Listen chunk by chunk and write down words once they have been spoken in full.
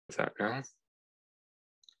that now.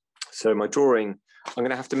 So my drawing, I'm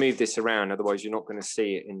going to have to move this around, otherwise you're not going to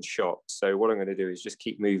see it in shot. So what I'm going to do is just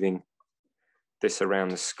keep moving this around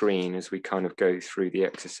the screen as we kind of go through the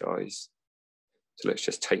exercise. So let's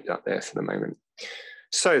just take that there for the moment.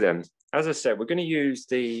 So then, as I said, we're going to use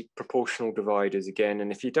the proportional dividers again.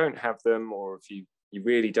 And if you don't have them, or if you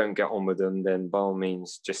really don't get on with them, then by all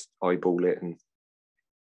means, just eyeball it and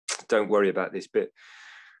don't worry about this bit.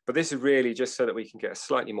 But this is really just so that we can get a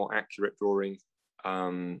slightly more accurate drawing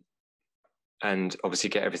and obviously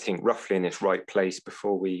get everything roughly in its right place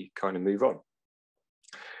before we kind of move on.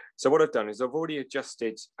 So what I've done is I've already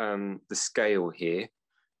adjusted the scale here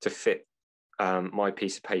to fit my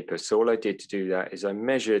piece of paper. So all I did to do that is I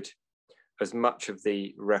measured as much of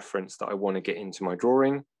the reference that I want to get into my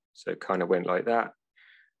drawing. So it kind of went like that.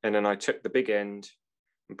 And then I took the big end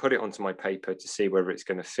and put it onto my paper to see whether it's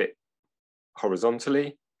going to fit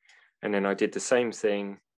horizontally. And then I did the same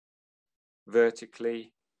thing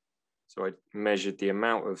vertically. So I measured the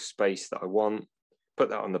amount of space that I want, put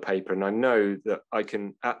that on the paper, and I know that I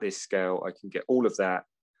can, at this scale, I can get all of that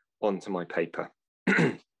onto my paper.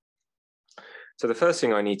 So the first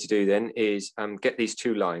thing I need to do then is get these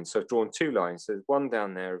two lines. So I've drawn two lines. So there's one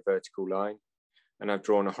down there, a vertical line, and I've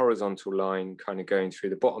drawn a horizontal line kind of going through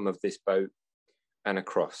the bottom of this boat and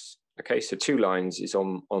across. Okay, so two lines is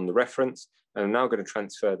on the reference, and I'm now going to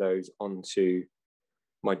transfer those onto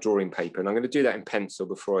my drawing paper. And I'm going to do that in pencil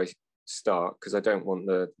before I start, because I don't want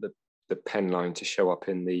the pen line to show up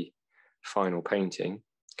in the final painting.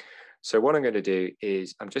 So what I'm going to do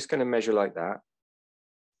is I'm just going to measure like that.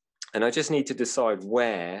 And I just need to decide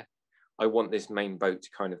where I want this main boat to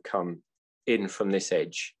kind of come in from this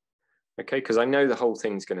edge. Okay, because I know the whole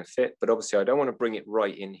thing's going to fit, but obviously I don't want to bring it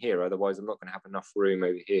right in here. Otherwise, I'm not going to have enough room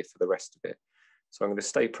over here for the rest of it. So I'm going to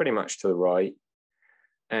stay pretty much to the right.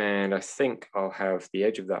 And I think I'll have the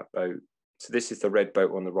edge of that boat. So this is the red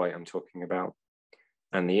boat on the right I'm talking about.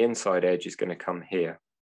 And the inside edge is going to come here.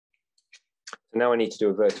 So now I need to do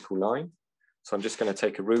a vertical line. So I'm just going to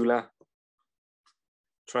take a ruler,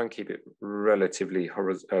 try and keep it relatively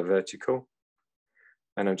vertical.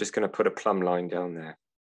 And I'm just going to put a plumb line down there.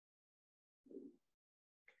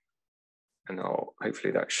 And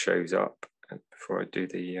hopefully that shows up before I do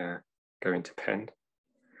the go into pen.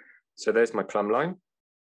 So there's my plumb line.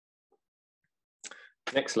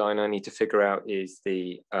 Next line I need to figure out is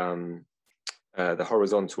the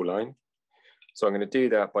horizontal line. So I'm going to do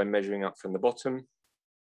that by measuring up from the bottom,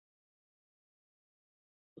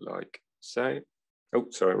 like so. Oh,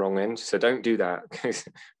 sorry, wrong end. So don't do that, because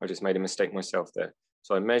I just made a mistake myself there.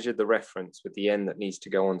 So I measured the reference with the end that needs to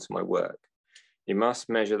go onto my work. You must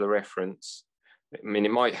measure the reference. I mean,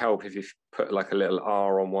 it might help if you put like a little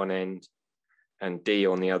R on one end and D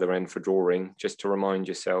on the other end for drawing, just to remind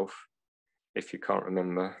yourself if you can't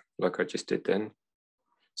remember, like I just did then.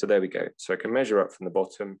 So there we go. So I can measure up from the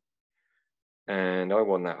bottom, and I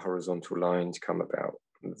want that horizontal line to come about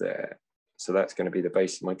there. So that's going to be the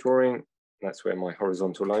base of my drawing. That's where my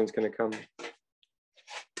horizontal line is going to come.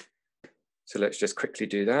 So let's just quickly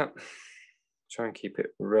do that. Try and keep it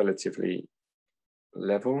relatively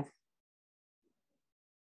level.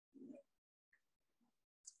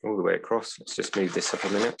 All the way across. Let's just move this up a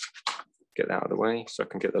minute. Get that out of the way so I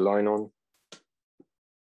can get the line on.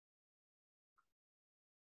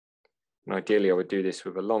 And ideally I would do this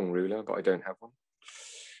with a long ruler, but I don't have one.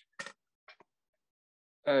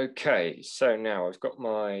 Okay, so now I've got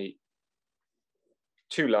my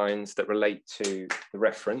two lines that relate to the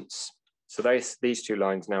reference. So these two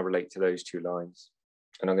lines now relate to those two lines.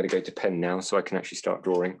 And I'm going to go to pen now so I can actually start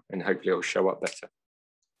drawing, and hopefully it'll show up better.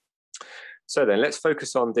 So then let's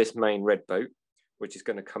focus on this main red boat, which is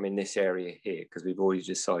going to come in this area here, because we've already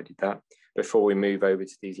decided that, before we move over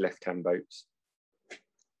to these left-hand boats.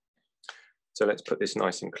 So let's put this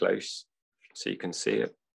nice and close so you can see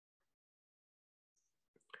it.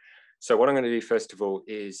 So what I'm going to do first of all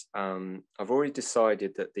is I've already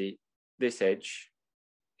decided that this edge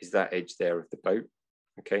is that edge there of the boat.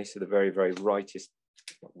 Okay, so the very, very rightist,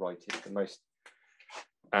 not rightist, the most,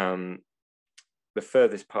 the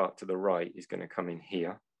furthest part to the right is going to come in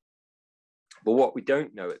here. But what we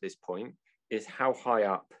don't know at this point is how high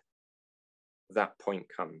up that point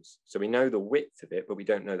comes. So we know the width of it, but we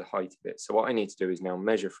don't know the height of it. So what I need to do is now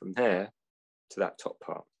measure from there to that top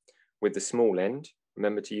part with the small end.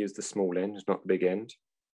 Remember to use the small end, not the big end.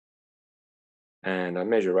 And I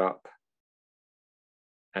measure up.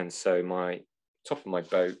 And so my top of my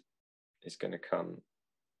boat is going to come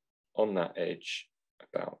on that edge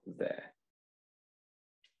about there.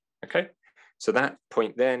 Okay, so that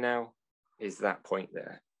point there now is that point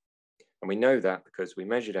there. And we know that because we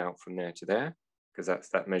measured out from there to there. because that's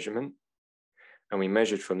that measurement. And we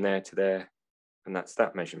measured from there to there, and that's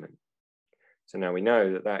that measurement. So now we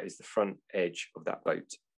know that that is the front edge of that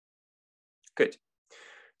boat. Good.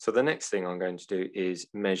 So the next thing I'm going to do is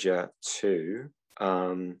measure to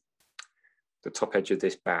the top edge of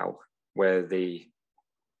this bow, where the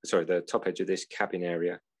top edge of this cabin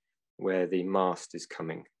area, where the mast is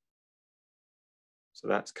coming. So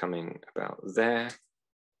that's coming about there.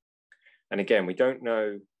 And again, we don't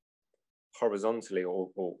know horizontally or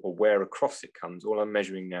where across it comes. All I'm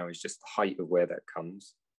measuring now is just the height of where that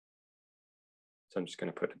comes. So I'm just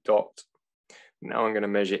going to put a dot. Now I'm going to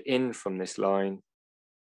measure in from this line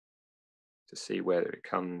to see whether it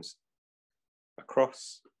comes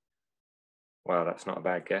across. Wow, that's not a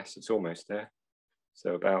bad guess. It's almost there.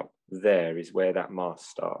 So about there is where that mast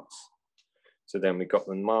starts. So then we've got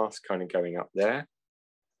the mast kind of going up there.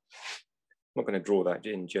 I'm not going to draw that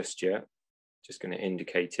in just yet. Just going to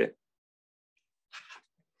indicate it.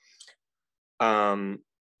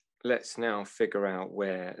 Let's now figure out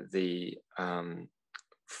where the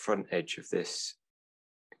front edge of this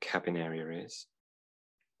cabin area is.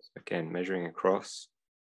 So again, measuring across.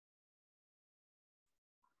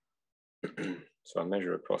 So I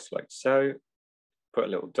measure across like so, put a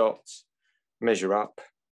little dot, measure up.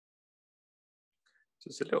 So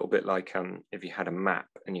it's a little bit like if you had a map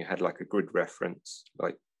and you had like a grid reference,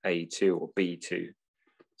 like A2 or B2.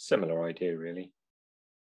 Similar idea, really.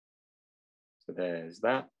 So there's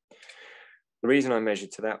that. The reason I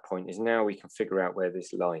measured to that point is now we can figure out where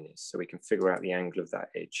this line is. So we can figure out the angle of that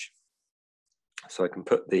edge. So I can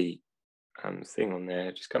put the thing on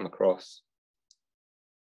there, just come across.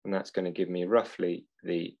 And that's going to give me roughly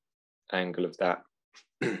the angle of that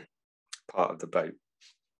part of the boat.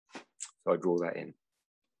 So I draw that in.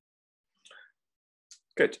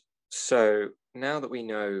 Good. So now that we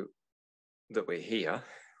know that we're here,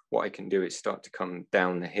 what I can do is start to come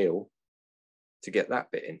down the hill to get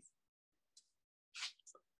that bit in.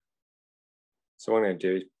 So what I'm going to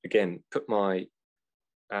do is, again, put my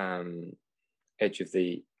edge of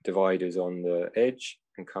the dividers on the edge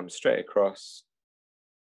and come straight across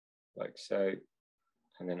like so.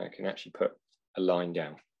 And then I can actually put a line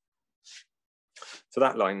down. So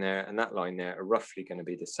that line there and that line there are roughly going to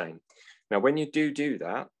be the same. Now, when you do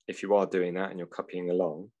that, if you are doing that and you're copying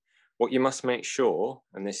along, what you must make sure,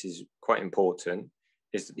 and this is quite important,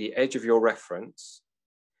 is that the edge of your reference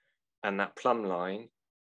and that plumb line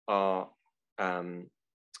are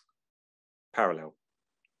parallel.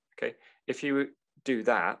 Okay, if you do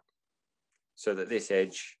that so that this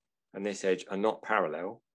edge and this edge are not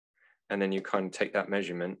parallel, and then you kind of take that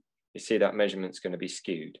measurement, you see that measurement's going to be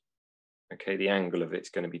skewed. Okay, the angle of it's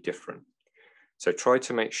going to be different. So try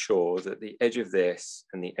to make sure that the edge of this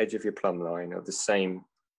and the edge of your plumb line are the same,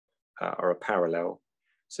 are a parallel,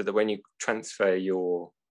 so that when you transfer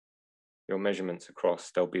your measurements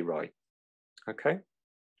across, they'll be right. Okay,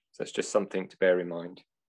 so that's just something to bear in mind.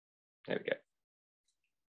 There we go.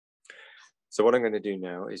 So what I'm going to do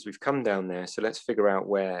now is we've come down there, so let's figure out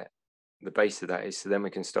where the base of that is, so then we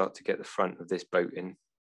can start to get the front of this boat in.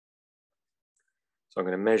 So I'm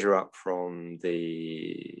going to measure up from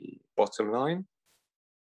the bottom line.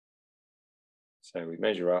 So we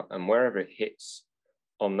measure up, and wherever it hits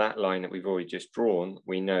on that line that we've already just drawn,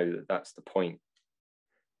 we know that that's the point.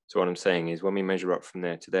 So what I'm saying is when we measure up from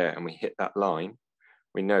there to there and we hit that line,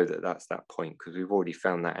 we know that that's that point because we've already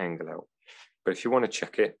found that angle out. But if you want to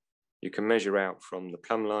check it, you can measure out from the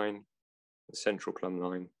plumb line, the central plumb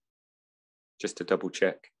line, just to double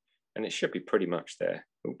check, and it should be pretty much there.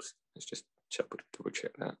 Oops, let's just double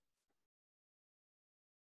check that.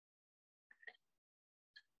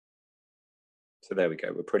 So there we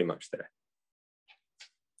go, we're pretty much there.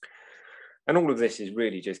 And all of this is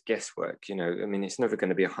really just guesswork, you know. I mean, it's never going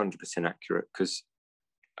to be 100% accurate because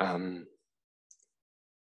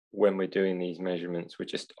when we're doing these measurements, we're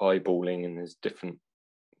just eyeballing, and there's different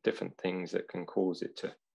things that can cause it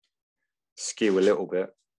to skew a little bit.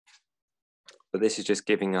 But this is just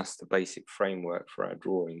giving us the basic framework for our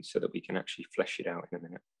drawing so that we can actually flesh it out in a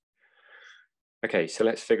minute. Okay, so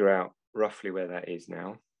let's figure out roughly where that is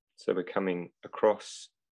now. So we're coming across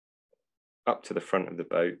up to the front of the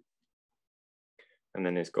boat. And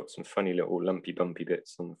then it's got some funny little lumpy bumpy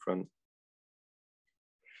bits on the front.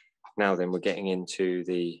 Now then we're getting into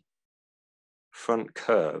the front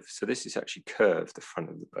curve. So this is actually curved, the front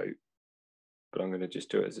of the boat. But I'm going to just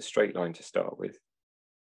do it as a straight line to start with.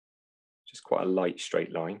 Just quite a light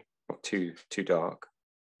straight line, not too dark.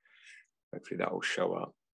 Hopefully that will show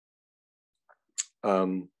up.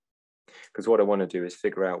 Because what I want to do is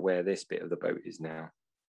figure out where this bit of the boat is now.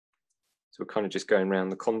 So we're kind of just going around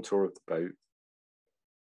the contour of the boat.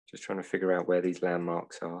 Just trying to figure out where these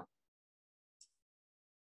landmarks are.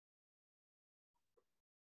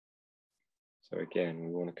 So again,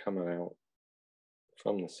 we want to come out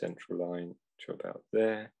from the central line to about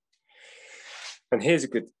there. And here's a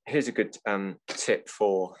good tip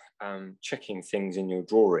for checking things in your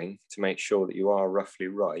drawing to make sure that you are roughly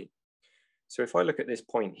right. So if I look at this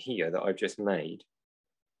point here that I've just made,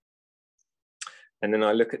 and then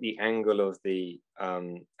I look at the angle of the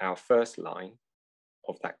our first line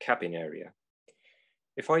of that cabin area,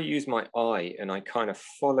 if I use my eye and I kind of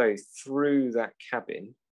follow through that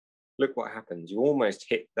cabin, look what happens. You almost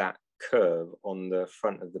hit that curve on the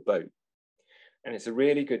front of the boat. And it's a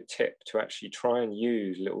really good tip to actually try and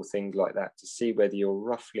use little things like that to see whether you're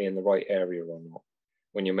roughly in the right area or not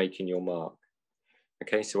when you're making your mark.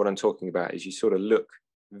 Okay, so what I'm talking about is you sort of look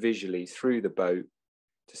visually through the boat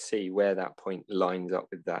to see where that point lines up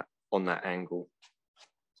with that on that angle.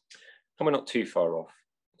 And we're not too far off.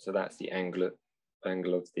 So that's the angle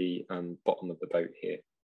of the bottom of the boat here.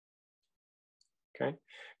 Okay,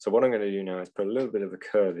 so what I'm going to do now is put a little bit of a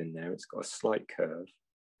curve in there. It's got a slight curve.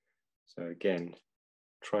 So again,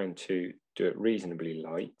 trying to do it reasonably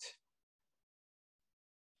light.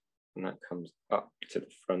 And that comes up to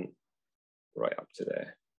the front, right up to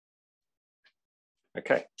there.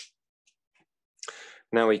 Okay.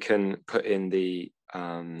 Now we can put in the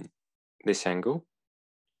this angle.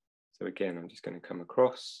 So again, I'm just going to come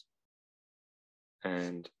across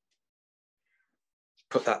and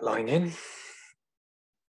put that line in.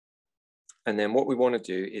 And then what we want to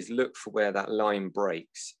do is look for where that line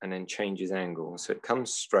breaks and then changes angle. So it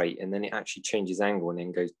comes straight and then it actually changes angle and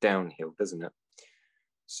then goes downhill, doesn't it?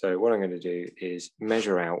 So what I'm going to do is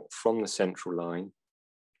measure out from the central line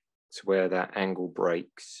to where that angle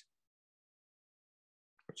breaks,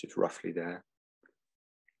 which is roughly there.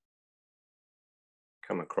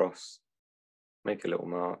 Come across, make a little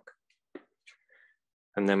mark.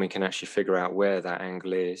 And then we can actually figure out where that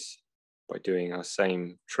angle is by doing our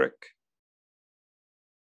same trick.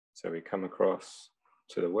 So we come across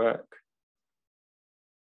to the work,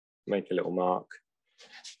 make a little mark.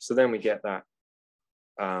 So then we get that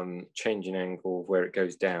change in angle where it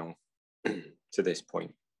goes down to this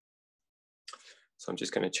point. So I'm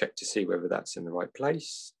just going to check to see whether that's in the right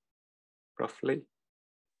place, roughly.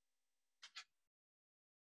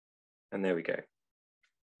 And there we go.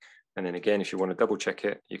 And then again, if you want to double check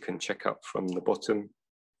it, you can check up from the bottom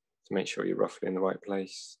to make sure you're roughly in the right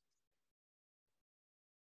place.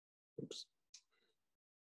 Oops.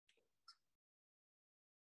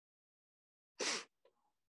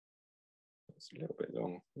 It's a little bit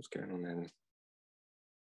long. What's going on there?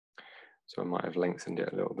 So I might have lengthened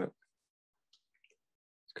it a little bit.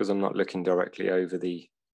 It's because I'm not looking directly over the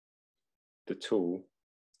tool.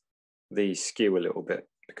 These skew a little bit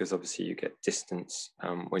because obviously you get distance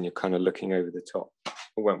when you're kind of looking over the top. I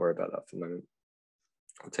won't worry about that for the moment.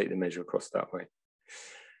 I'll take the measure across that way.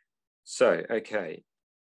 So, okay.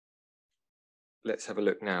 Let's have a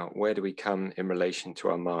look now. Where do we come in relation to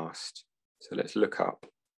our mast? So let's look up.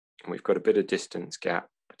 And we've got a bit of distance gap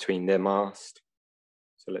between their mast.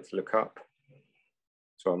 So let's look up.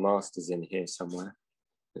 So our mast is in here somewhere.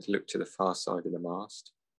 Let's look to the far side of the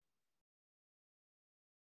mast.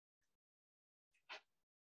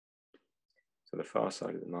 So the far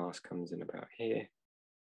side of the mast comes in about here.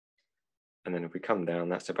 And then if we come down,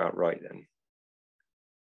 that's about right then.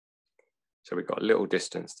 So we've got a little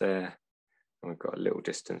distance there. And we've got a little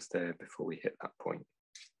distance there before we hit that point.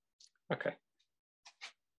 Okay.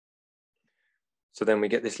 So then we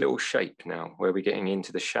get this little shape now where we're getting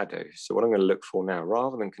into the shadow. So what I'm going to look for now,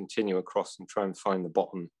 rather than continue across and try and find the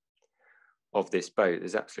bottom of this boat,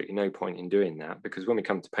 there's absolutely no point in doing that because when we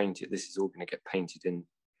come to paint it, this is all going to get painted in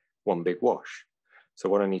one big wash. So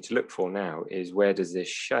what I need to look for now is where does this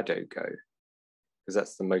shadow go? Because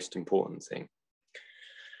that's the most important thing.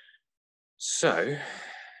 So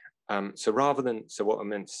what I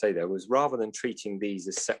meant to say there was rather than treating these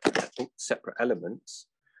as separate elements,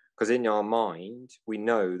 because in our mind, we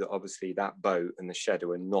know that obviously that boat and the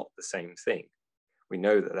shadow are not the same thing. We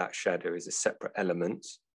know that that shadow is a separate element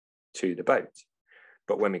to the boat.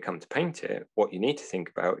 But when we come to paint it, what you need to think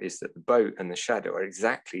about is that the boat and the shadow are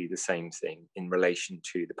exactly the same thing in relation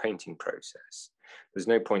to the painting process. There's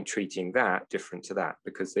no point treating that different to that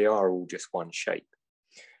because they are all just one shape.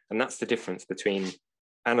 And that's the difference between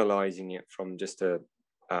analyzing it from just a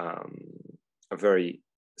very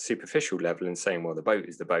superficial level and saying, well, the boat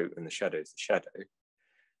is the boat and the shadow is the shadow,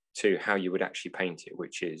 to how you would actually paint it,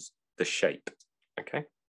 which is the shape. Okay.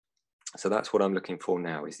 So that's what I'm looking for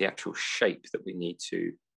now, is the actual shape that we need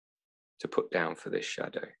to put down for this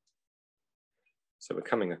shadow. So we're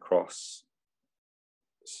coming across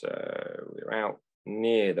So we're out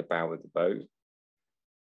near the bow of the boat.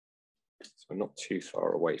 So we're not too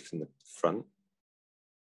far away from the front.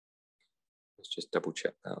 Let's just double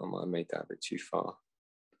check that. I might have made that a bit too far.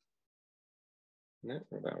 No,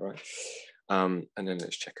 we're about right. And then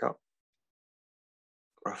let's check up,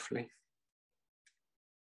 roughly.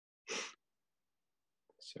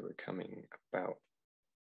 So we're coming about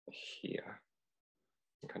here.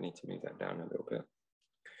 I think I need to move that down a little bit.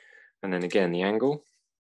 And then again, the angle.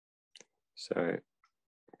 So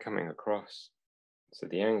coming across. So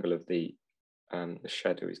the angle of the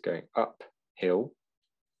shadow is going uphill.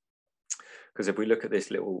 Because if we look at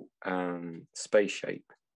this little space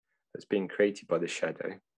shape that's being created by the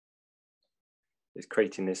shadow, it's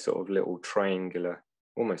creating this sort of little triangular,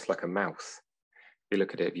 almost like a mouth. If you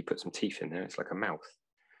look at it, if you put some teeth in there, it's like a mouth.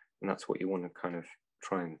 And that's what you want to kind of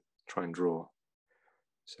try and draw.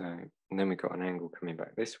 So, and then we've got an angle coming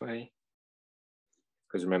back this way.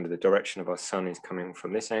 Because remember, the direction of our sun is coming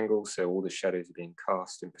from this angle, so all the shadows are being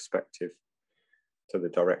cast in perspective to the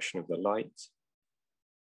direction of the light.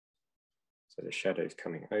 So the shadow's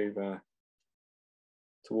coming over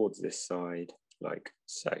towards this side, like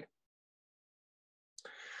so.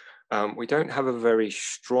 We don't have a very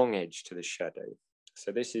strong edge to the shadow.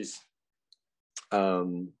 So this is a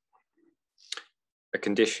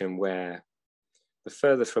condition where the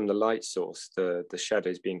further from the light source the shadow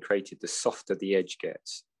is being created, the softer the edge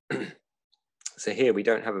gets. So here we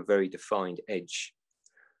don't have a very defined edge,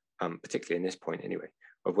 particularly in this point anyway,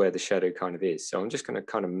 of where the shadow kind of is. So I'm just going to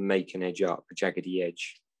kind of make an edge up, a jaggedy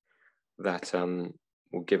edge that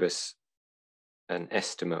will give us an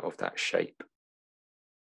estimate of that shape.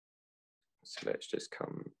 So let's just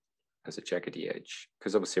come as a jaggedy edge,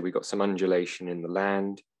 because obviously we've got some undulation in the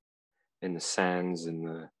land, in the sands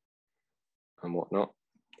and whatnot.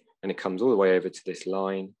 And it comes all the way over to this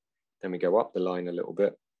line. Then we go up the line a little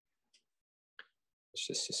bit. Let's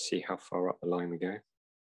just see how far up the line we go.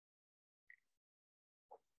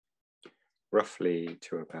 Roughly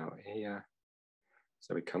to about here.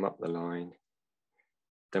 So we come up the line,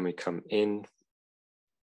 then we come in.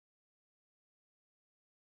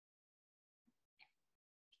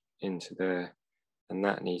 Into there, and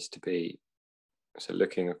that needs to be, so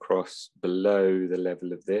looking across below the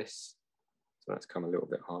level of this. So that's come a little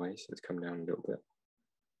bit high, so it's come down a little bit.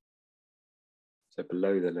 So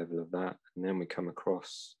below the level of that, and then we come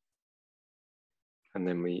across, and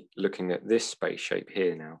then we looking at this space shape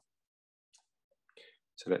here now.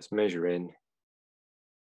 So let's measure in.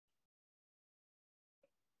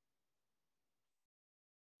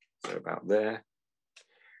 So about there.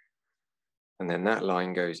 And then that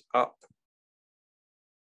line goes up.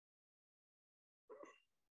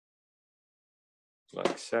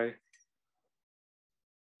 Like so.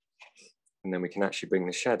 And then we can actually bring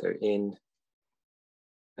the shadow in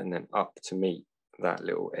and then up to meet that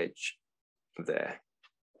little edge there.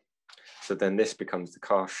 So then this becomes the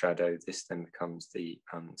cast shadow. This then becomes the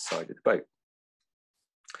side of the boat.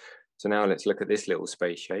 So now let's look at this little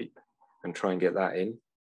space shape and try and get that in.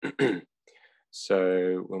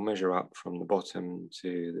 So we'll measure up from the bottom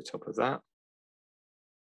to the top of that.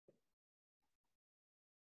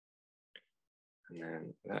 And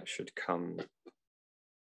then that should come. Let's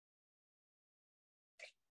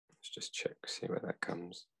just check, see where that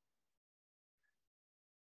comes.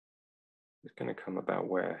 It's going to come about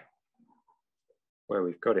where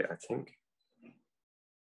we've got it, I think.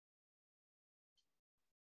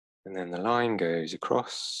 And then the line goes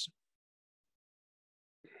across.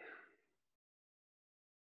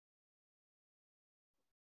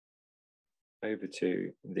 Over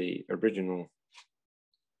to the original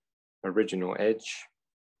edge.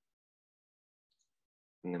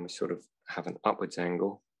 And then we sort of have an upwards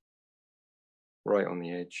angle right on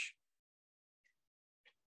the edge.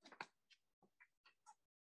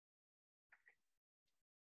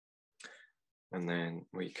 And then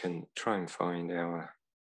we can try and find our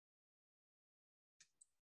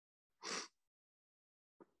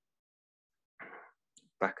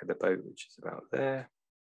back of the boat, which is about there.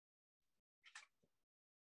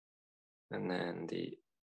 And then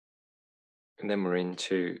we're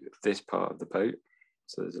into this part of the boat.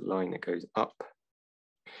 So there's a line that goes up.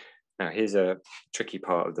 Now here's a tricky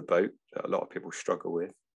part of the boat that a lot of people struggle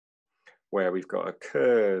with, where we've got a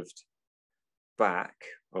curved back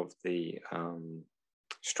of the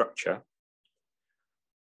structure,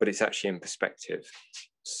 but it's actually in perspective.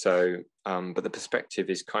 So, but the perspective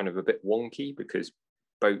is kind of a bit wonky because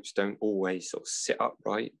boats don't always sort of sit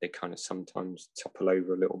upright. They kind of sometimes topple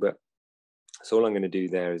over a little bit. So all I'm going to do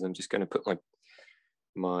there is I'm just going to put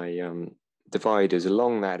my dividers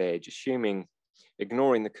along that edge, assuming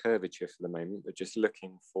ignoring the curvature for the moment, but just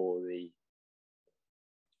looking for the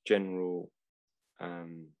general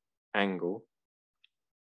angle,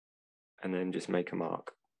 and then just make a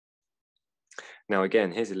mark. Now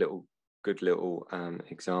again, here's a good little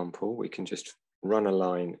example. We can just run a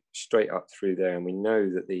line straight up through there, and we know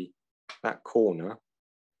that that corner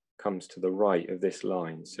comes to the right of this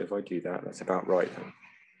line. So if I do that, that's about right then.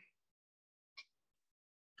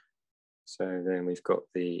 So then we've got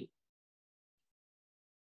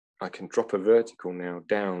I can drop a vertical now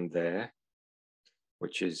down there,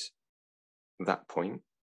 which is that point.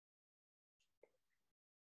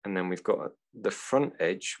 And then we've got the front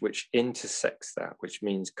edge, which intersects that, which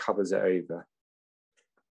means covers it over.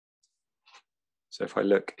 So if I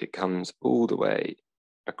look, it comes all the way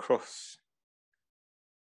across.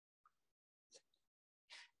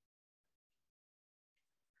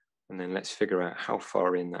 And then let's figure out how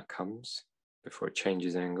far in that comes before it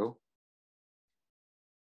changes angle.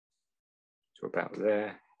 So about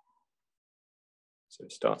there. So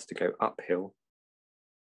it starts to go uphill.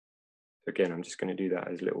 Again, I'm just going to do that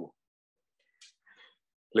as little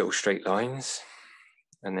straight lines.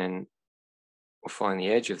 And then we'll find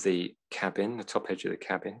the edge of the cabin, the top edge of the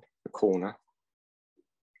cabin, the corner.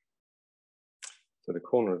 So the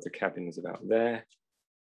corner of the cabin is about there.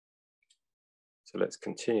 So let's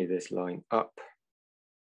continue this line up.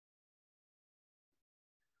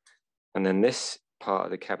 And then this part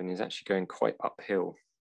of the cabin is actually going quite uphill,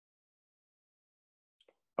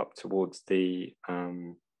 up towards the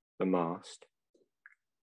mast.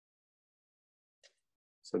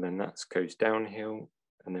 So then that goes downhill,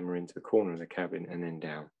 and then we're into the corner of the cabin and then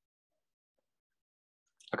down.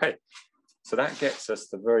 Okay, so that gets us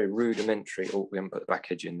the very rudimentary, oh, we haven't put the back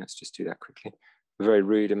edge in, let's just do that quickly. The very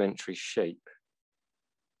rudimentary shape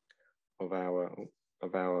of our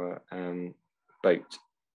boat.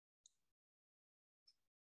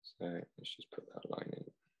 So let's just put that line in.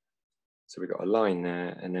 So we've got a line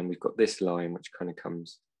there, and then we've got this line which kind of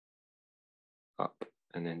comes up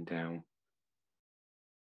and then down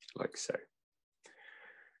like so.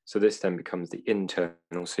 So this then becomes the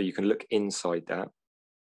internal, so you can look inside that,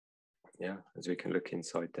 yeah, as we can look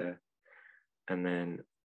inside there. And then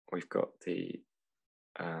we've got the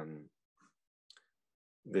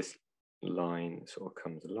this line sort of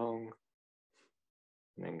comes along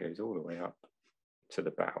and then goes all the way up to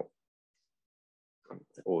the bow,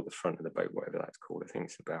 or the front of the boat, whatever that's called. I think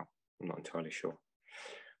it's the bow, I'm not entirely sure.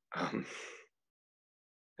 And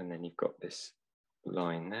then you've got this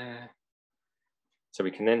line there. So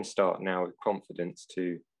we can then start now with confidence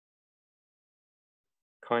to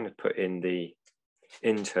kind of put in the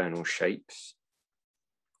internal shapes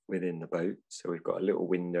within the boat. So we've got a little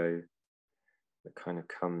window that kind of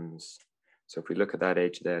comes. So if we look at that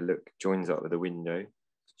edge there, look, joins up with the window.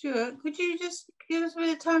 Stuart, could you just give us a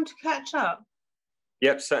bit of time to catch up?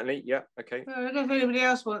 Yep, certainly. Yep. Okay. I don't know if anybody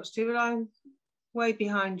else wants to, but I'm way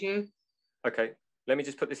behind you. Okay. Let me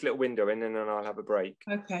just put this little window in, and then I'll have a break.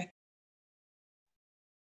 Okay.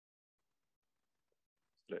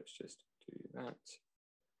 Let's just do that.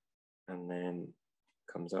 And then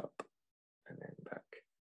comes up and then back.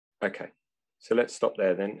 Okay. So let's stop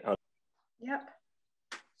there then. Yep.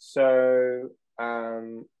 So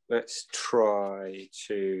let's try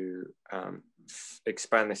to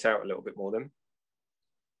expand this out a little bit more then.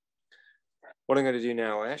 What I'm going to do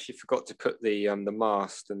now, I actually forgot to put the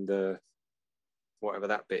mast and the whatever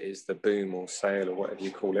that bit is, the boom or sail or whatever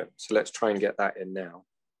you call it. So let's try and get that in now.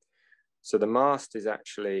 So the mast is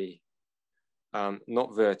actually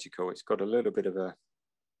not vertical. It's got a little bit of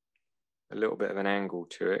an angle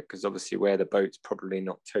to it, because obviously where the boat's probably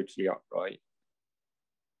not totally upright,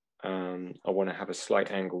 I want to have a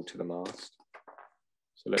slight angle to the mast.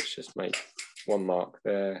 So let's just make one mark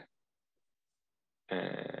there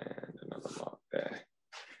and another mark there.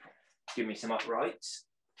 Give me some uprights.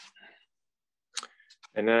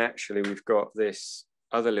 And then actually we've got this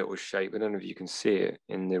other little shape. I don't know if you can see it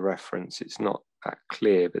in the reference. It's not that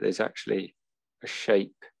clear, but there's actually a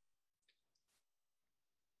shape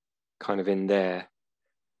kind of in there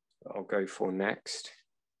that I'll go for next.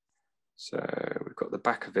 So we've got the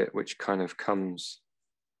back of it, which kind of comes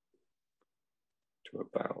to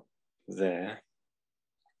about there.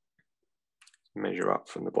 Measure up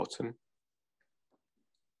from the bottom.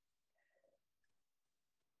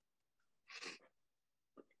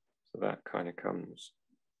 So that kind of comes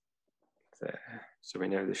there. So we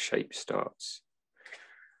know the shape starts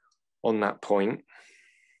on that point.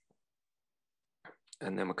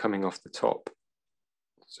 And then we're coming off the top.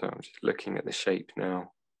 So I'm just looking at the shape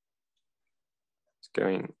now. It's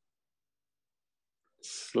going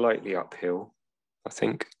slightly uphill, I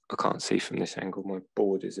think. I can't see from this angle. My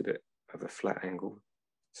board is a bit of a flat angle,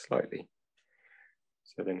 slightly.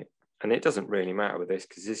 So then, and it doesn't really matter with this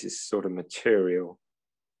because this is sort of material.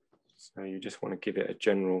 So you just want to give it a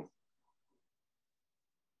general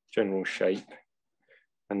shape.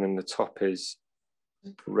 And then the top is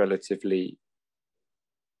relatively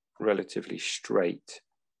straight.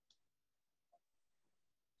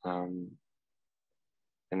 And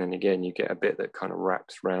then again, you get a bit that kind of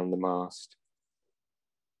wraps around the mast,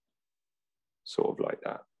 sort of like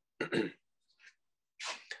that.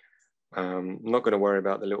 I'm not going to worry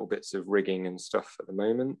about the little bits of rigging and stuff at the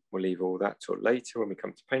moment. We'll leave all that till later when we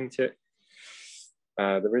come to paint it.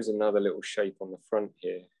 There is another little shape on the front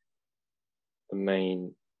here, the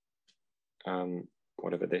main,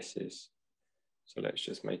 whatever this is. So let's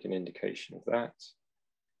just make an indication of that,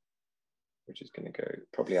 which is going to go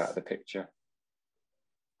probably out of the picture.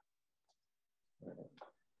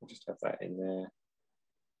 We'll just have that in there,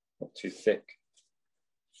 not too thick.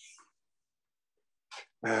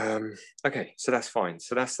 Okay, so that's fine.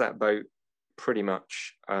 So that's that boat, pretty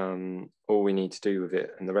much all we need to do with it,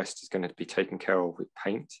 and the rest is going to be taken care of with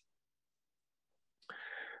paint.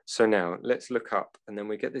 So now let's look up, and then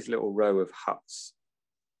we get this little row of huts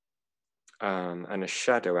and a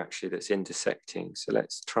shadow actually that's intersecting. So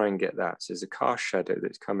let's try and get that. So there's a car shadow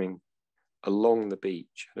that's coming along the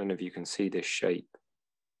beach. I don't know if you can see this shape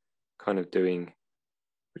kind of doing,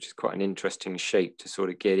 which is quite an interesting shape to sort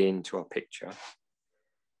of get into our picture.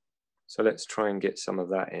 So let's try and get some of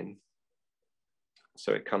that in.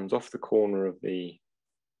 So it comes off the corner of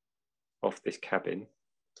this cabin,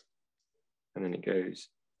 and then it goes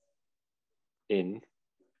in,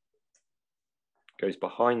 goes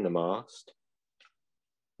behind the mast.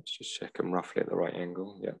 Let's just check them roughly at the right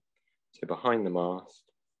angle. Yeah. So behind the mast,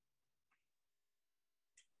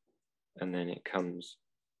 and then it comes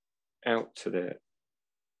out to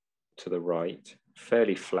the right,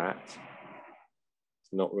 fairly flat.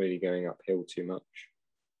 It's not really going uphill too much.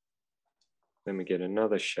 Then we get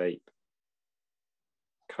another shape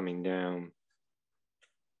coming down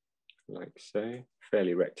like so,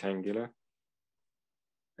 fairly rectangular.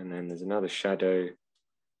 And then there's another shadow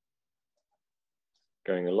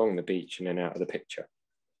going along the beach and then out of the picture.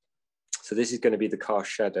 So this is going to be the car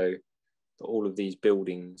shadow that all of these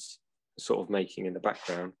buildings are sort of making in the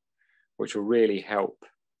background, which will really help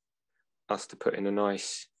us to put in a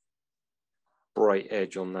nice bright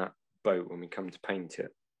edge on that boat when we come to paint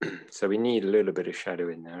it. So we need a little bit of shadow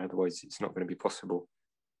in there, otherwise it's not going to be possible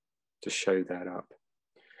to show that up.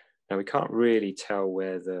 Now we can't really tell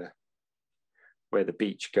where the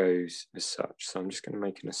beach goes as such, so I'm just going to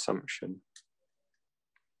make an assumption.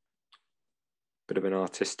 Bit of an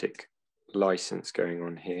artistic license going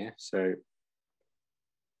on here. So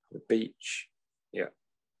the beach, yeah,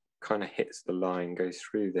 kind of hits the line, goes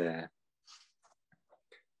through there.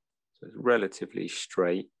 So it's relatively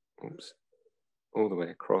straight. Oops. All the way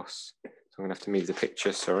across. So I'm gonna have to move the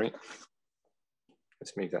picture, sorry.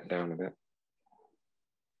 Let's move that down a bit.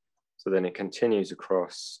 So then it continues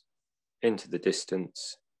across into the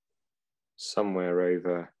distance, somewhere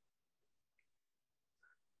over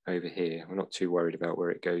here. We're not too worried about where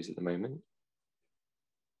it goes at the moment.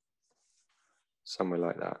 Somewhere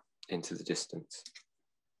like that, into the distance.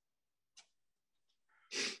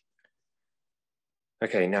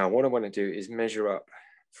 Okay, now what I want to do is measure up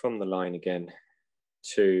from the line again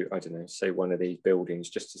to, I don't know, say one of these buildings,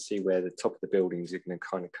 just to see where the top of the buildings are going to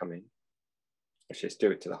kind of come in. Let's just do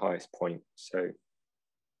it to the highest point, so,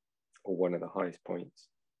 or one of the highest points.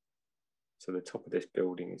 So the top of this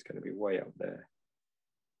building is going to be way up there.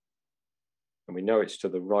 And we know it's to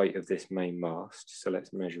the right of this main mast, so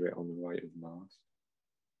let's measure it on the right of the mast,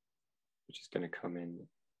 which is going to come in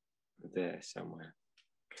there somewhere.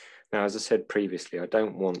 Now, as I said previously, I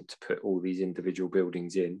don't want to put all these individual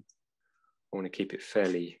buildings in. I want to keep it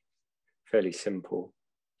fairly simple.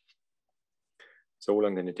 So all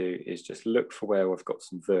I'm going to do is just look for where I've got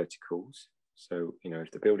some verticals. So, you know,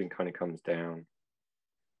 if the building kind of comes down,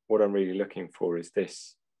 what I'm really looking for is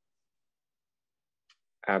this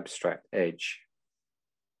abstract edge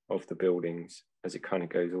of the buildings as it kind of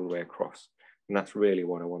goes all the way across. And that's really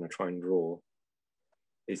what I want to try and draw,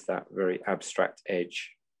 is that very abstract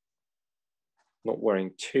edge. Not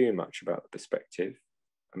worrying too much about the perspective.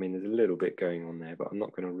 I mean, there's a little bit going on there, but I'm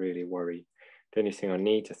not going to really worry. The only thing I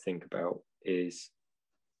need to think about is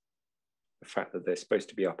the fact that they're supposed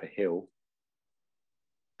to be up a hill.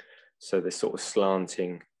 So they're sort of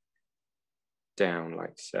slanting down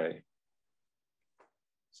like so.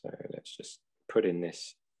 So let's just put in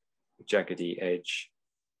this jaggedy edge,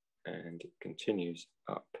 and it continues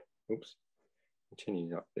up. Oops,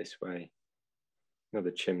 continues up this way.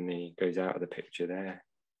 Another chimney goes out of the picture there,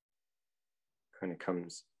 kind of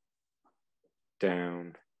comes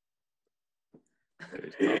down,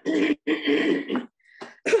 goes up,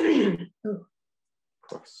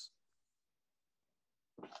 across,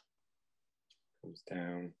 comes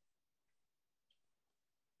down.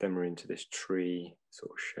 Then we're into this tree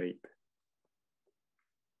sort of shape.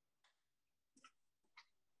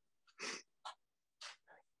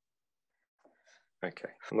 Okay,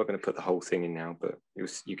 I'm not going to put the whole thing in now, but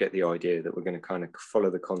you get the idea that we're going to kind of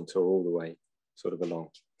follow the contour all the way sort of along.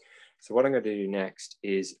 So what I'm going to do next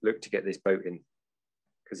is look to get this boat in,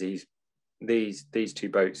 because these two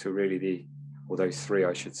boats are really or those three,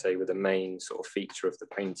 I should say, were the main sort of feature of the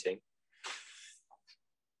painting.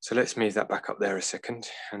 So let's move that back up there a second,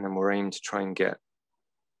 and then we'll aim to try and get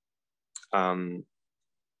at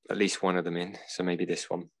least one of them in. So maybe this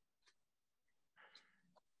one.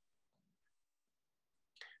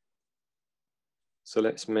 So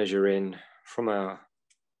let's measure in from our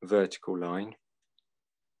vertical line.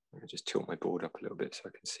 Let me just tilt my board up a little bit so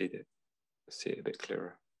I can see it a bit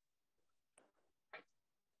clearer.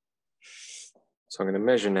 So I'm going to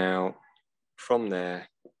measure now from there,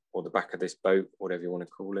 or the back of this boat, whatever you want to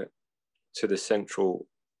call it, to the central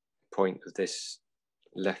point of this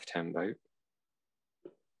left-hand boat,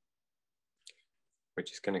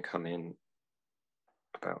 which is going to come in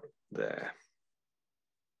about there.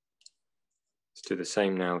 Let's do the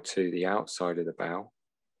same now to the outside of the bow,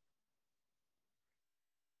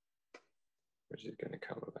 which is going to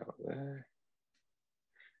come about there.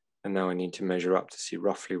 And now I need to measure up to see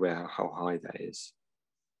roughly how high that is.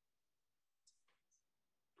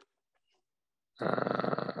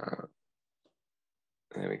 There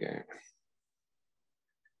we go.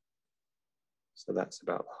 So that's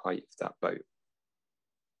about the height of that boat.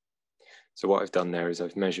 So what I've done there is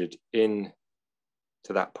I've measured in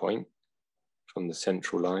to that point from the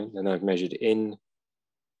central line, and I've measured in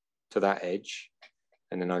to that edge,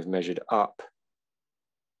 and then I've measured up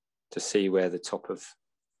to see where the top of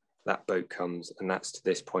that boat comes, and that's to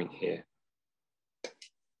this point here.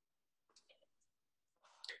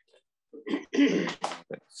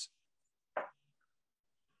 Let's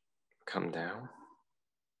come down.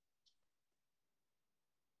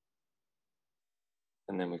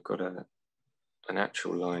 And then we've got an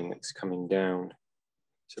actual line that's coming down.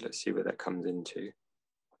 So let's see where that comes into.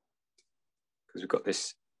 Because we've got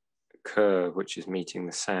this curve which is meeting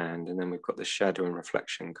the sand, and then we've got the shadow and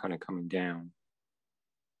reflection kind of coming down.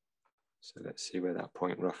 So let's see where that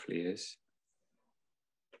point roughly is.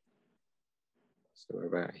 So we're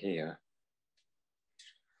about here.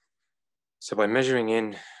 So by measuring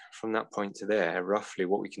in from that point to there, roughly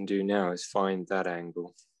what we can do now is find that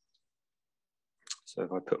angle. So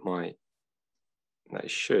if I put that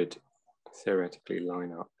should theoretically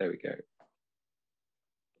line up. There we go.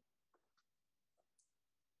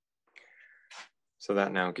 So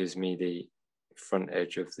that now gives me the front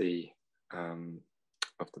edge of the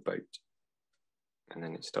boat. And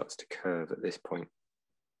then it starts to curve at this point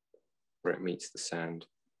where it meets the sand.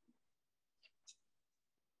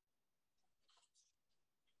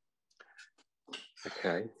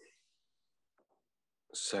 Okay.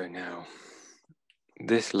 So now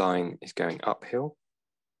this line is going uphill.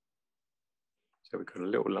 So we've got a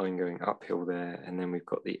little line going uphill there, and then we've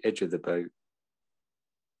got the edge of the boat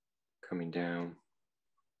coming down,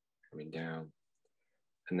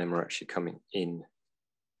 and then we're actually coming in.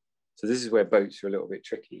 So this is where boats are a little bit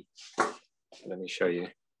tricky. Let me show you.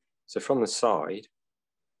 So from the side,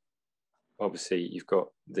 obviously you've got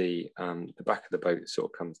the back of the boat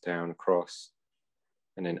sort of comes down across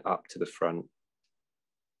and then up to the front.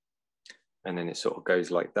 And then it sort of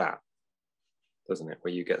goes like that, doesn't it?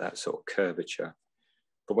 Where you get that sort of curvature.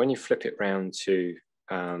 But when you flip it round to,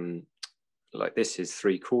 like this is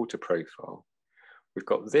 3/4 profile, we've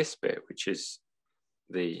got this bit, which is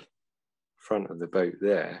the front of the boat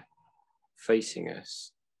there, facing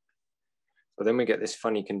us. But then we get this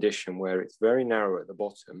funny condition where it's very narrow at the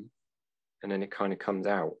bottom, and then it kind of comes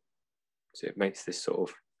out. So it makes this sort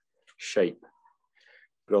of shape.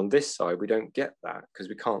 But on this side, we don't get that because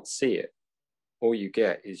we can't see it. All you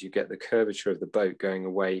get is you get the curvature of the boat going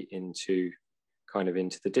away into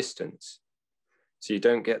the distance. So you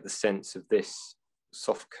don't get the sense of this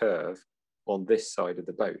soft curve on this side of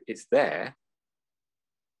the boat. It's there,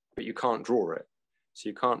 but you can't draw it. So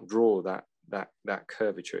you can't draw that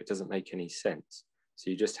curvature. It doesn't make any sense. So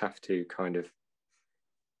you just have to kind of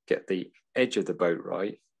get the edge of the boat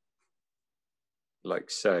right,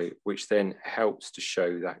 like so, which then helps to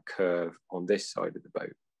show that curve on this side of the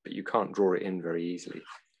boat, but you can't draw it in very easily.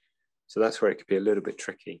 So that's where it could be a little bit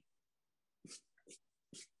tricky.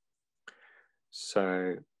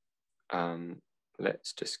 So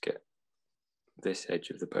let's just get this edge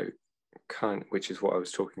of the boat, which is what I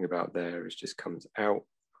was talking about there, is just comes out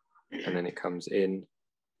and then it comes in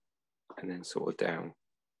and then sort of down.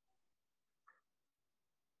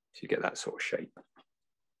 So you get that sort of shape.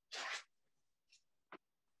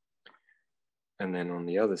 And then on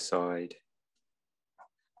the other side,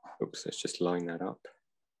 oops, let's just line that up.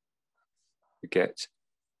 You get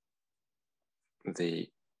the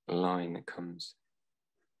line that comes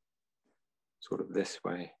sort of this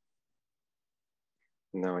way.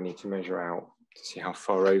 Now I need to measure out to see how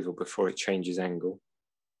far over before it changes angle.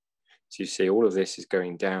 So you see all of this is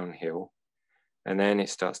going downhill, and then it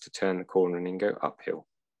starts to turn the corner and then go uphill.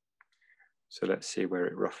 So let's see where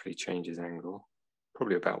it roughly changes angle.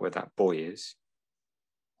 Probably about where that buoy is.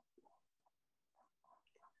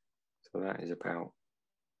 So that is about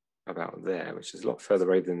there, which is a lot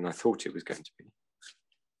further over than I thought it was going to be.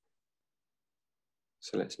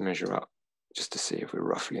 So let's measure up just to see if we're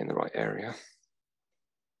roughly in the right area.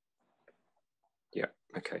 Yeah,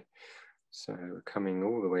 okay. So we're coming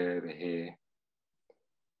all the way over here,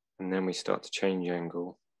 and then we start to change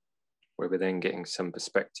angle, where we're then getting some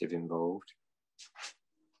perspective involved,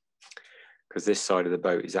 because this side of the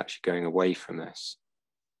boat is actually going away from us,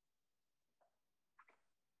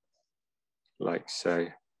 like so.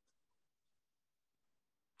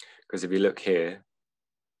 Because if you look here,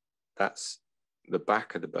 that's the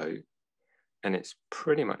back of the boat, and it's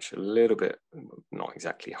pretty much a little bit, not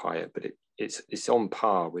exactly higher, but it's on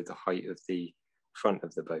par with the height of the front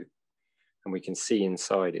of the boat, and we can see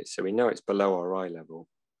inside it, so we know it's below our eye level.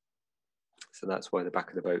 So that's why the back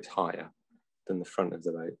of the boat's higher than the front of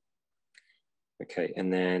the boat. Okay,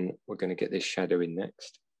 and then we're going to get this shadow in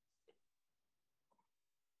next.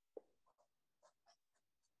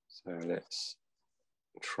 So let's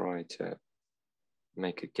try to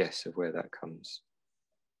make a guess of where that comes.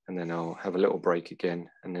 And then I'll have a little break again.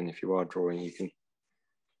 And then if you are drawing, you can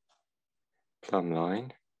plumb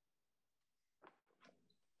line,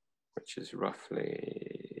 which is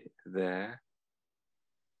roughly there.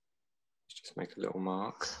 Let's just make a little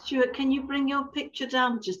mark. Stuart, can you bring your picture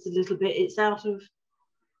down just a little bit? It's out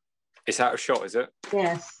of shot, is it?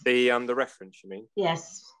 Yes. The reference, you mean?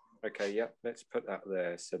 Yes. Okay, yeah, let's put that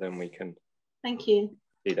there so then we can Thank you.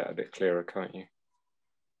 see that a bit clearer, can't you?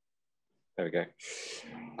 There we go.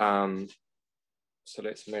 So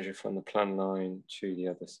let's measure from the plumb line to the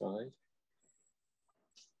other side.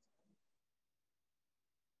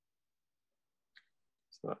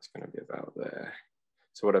 So that's going to be about there.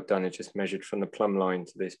 So what I've done is just measured from the plumb line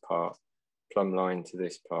to this part, plumb line to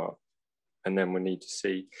this part, and then we need to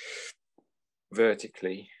see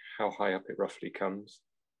vertically how high up it roughly comes.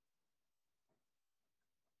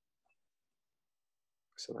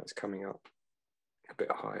 So that's coming up a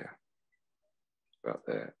bit higher, about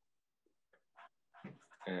there.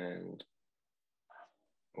 And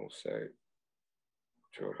also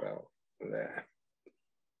to about there.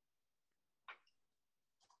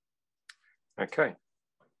 Okay.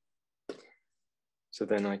 So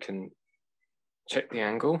then I can check the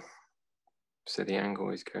angle. So the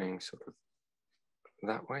angle is going sort of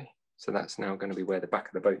that way. So that's now going to be where the back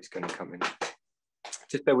of the boat is going to come in.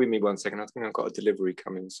 Just bear with me 1 second. I think I've got a delivery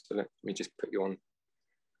coming. So let me just put you on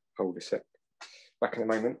hold a sec. Back in a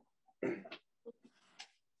moment.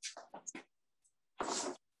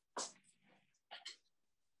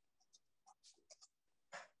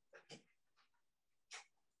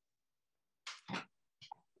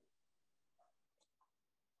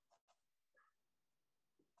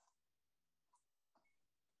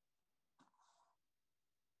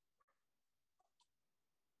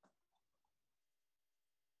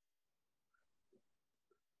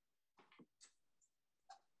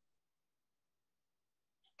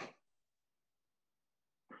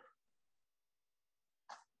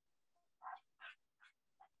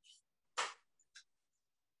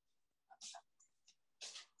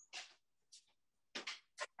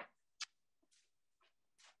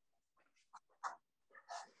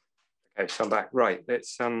 Okay, so I'm back. Right,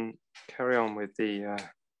 let's carry on with the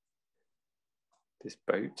this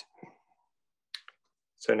boat.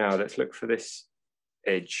 So now let's look for this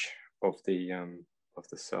edge of the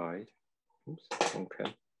side. Oops,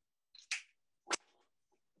 okay.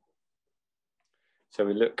 So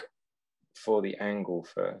we look for the angle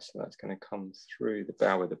first. So that's going to come through the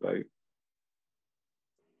bow of the boat,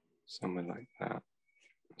 somewhere like that.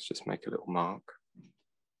 Let's just make a little mark.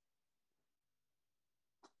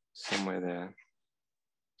 Somewhere there.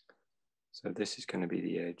 So this is going to be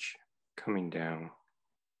the edge coming down.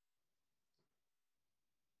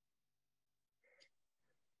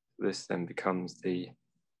 This then becomes the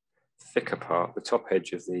thicker part, the top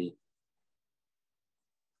edge of the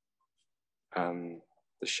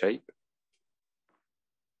shape,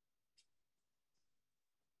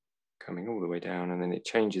 coming all the way down, and then it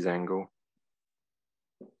changes angle.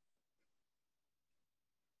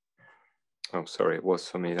 Oh, sorry, it was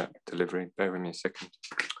for me, that delivery. Bear with me a second.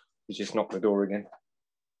 You just knocked the door again.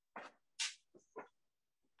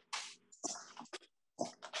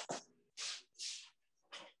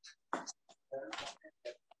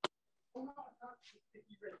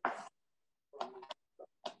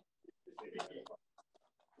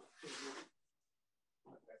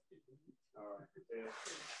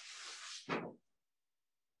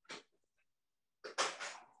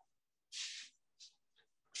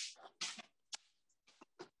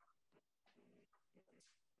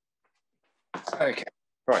 Okay,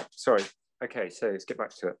 right, sorry. Okay, so let's get back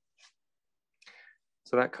to it.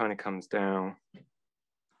 So that kind of comes down. And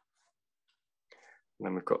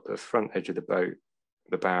then we've got the front edge of the boat,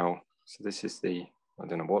 the bow. So this is the, I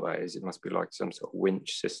don't know what that is. It must be like some sort of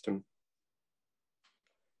winch system.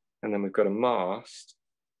 And then we've got a mast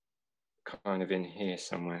kind of in here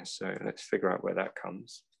somewhere. So let's figure out where that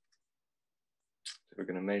comes. So we're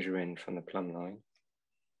going to measure in from the plumb line.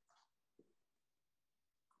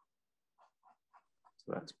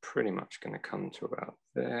 So that's pretty much going to come to about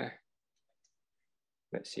there.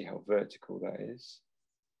 Let's see how vertical that is.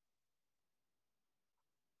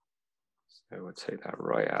 So we'll take that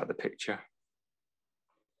right out of the picture.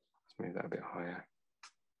 Let's move that a bit higher.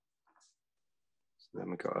 So then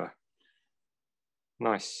we've got a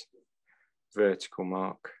nice vertical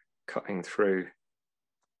mark cutting through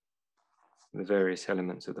the various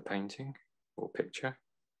elements of the painting or picture.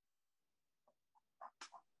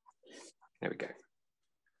 There we go.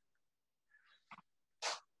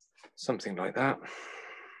 Something like that.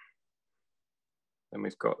 Then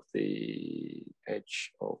we've got the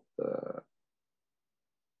edge of the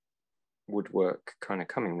woodwork kind of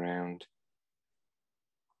coming round,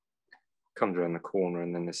 comes around the corner,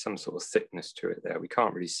 and then there's some sort of thickness to it there. We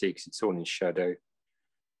can't really see because it's all in shadow,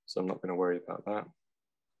 so I'm not going to worry about that.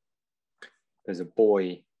 There's a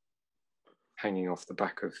buoy hanging off the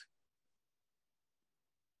back of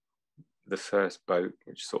the first boat,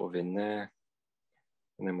 which is sort of in there.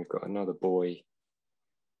 And then we've got another buoy,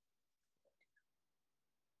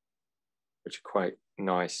 which are quite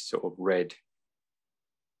nice sort of red,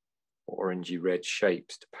 orangey red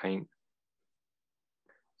shapes to paint.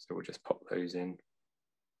 So we'll just pop those in.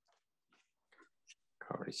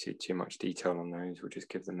 Can't really see too much detail on those. We'll just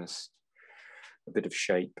give them a bit of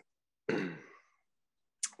shape.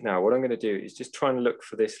 Now, what I'm going to do is just try and look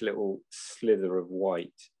for this little slither of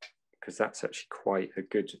white, because that's actually quite a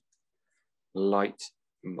good light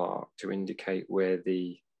mark to indicate where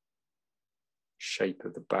the shape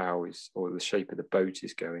of the bow is, or the shape of the boat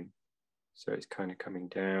is going. So it's kind of coming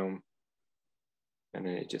down, and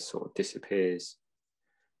then it just sort of disappears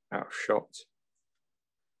out of shot.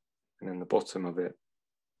 And then the bottom of it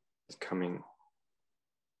is coming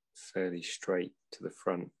fairly straight to the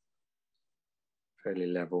front, fairly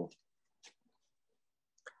level.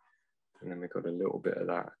 And then we've got a little bit of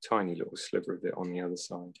that, a tiny little sliver of it on the other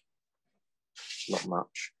side. Not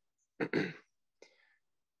much.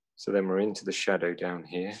 So then we're into the shadow down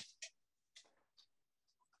here.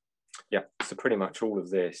 Yeah, so pretty much all of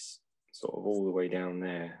this, sort of all the way down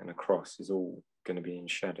there and across, is all going to be in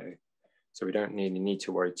shadow. So we don't really need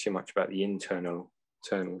to worry too much about the internal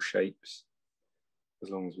shapes, as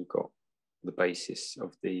long as we've got the basis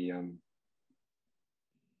of the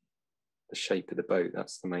shape of the boat.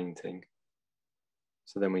 That's the main thing.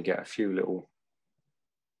 So then we get a few little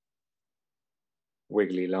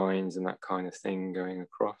wiggly lines and that kind of thing going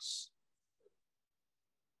across.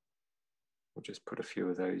 We'll just put a few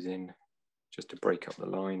of those in just to break up the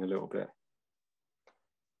line a little bit.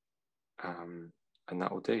 And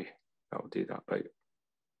that will do. That will do that boat.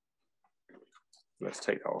 Let's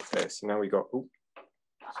take that off there. So now we got, oh,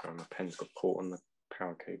 sorry, my pen's got caught on the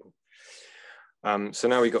power cable. So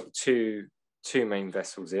now we got two main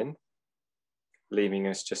vessels in, leaving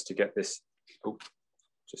us just to get this, oh,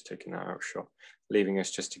 just taking that out of shot, leaving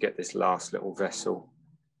us just to get this last little vessel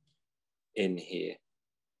in here.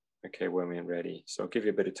 Okay, when we're ready. So I'll give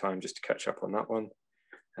you a bit of time just to catch up on that one,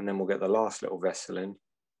 and then we'll get the last little vessel in.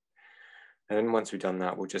 And then once we've done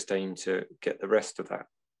that, we'll just aim to get the rest of that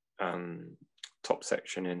top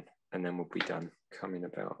section in, and then we'll be done. Coming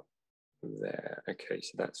about there. Okay,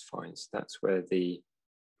 so that's fine. So that's where the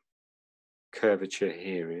curvature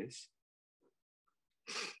here is.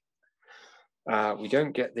 We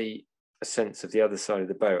don't get a sense of the other side of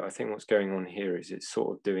the boat. I think what's going on here is it's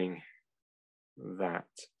sort of doing that.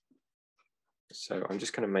 So I'm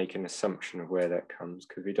just going to make an assumption of where that comes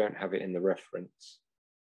because we don't have it in the reference.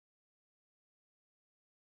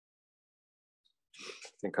 I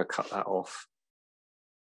think I cut that off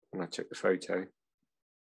when I took the photo.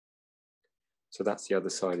 So that's the other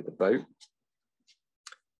side of the boat.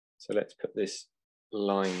 So let's put this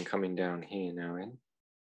line coming down here now in.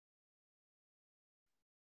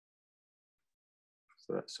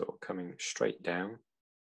 So that's sort of coming straight down.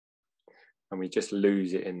 And we just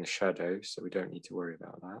lose it in the shadow, so we don't need to worry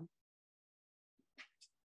about that.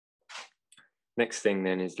 Next thing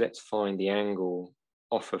then is let's find the angle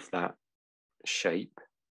off of that shape,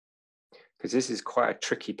 because this is quite a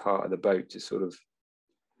tricky part of the boat to sort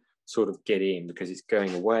of get in, because it's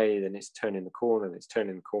going away, then it's turning the corner, then it's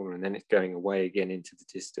turning the corner, and then it's going away again into the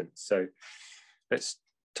distance. So let's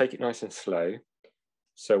take it nice and slow.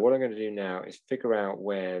 So what I'm going to do now is figure out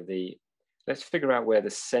where let's figure out where the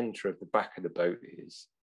center of the back of the boat is.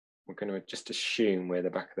 We're going to just assume where the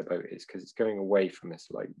back of the boat is because it's going away from us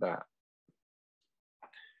like that.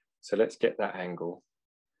 So let's get that angle.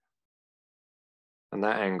 And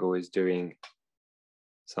that angle is doing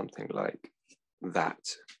something like that.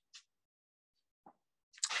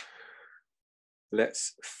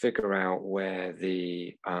 Let's figure out where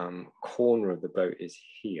the corner of the boat is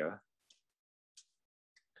here.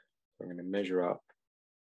 I'm going to measure up.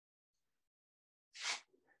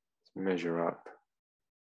 Measure up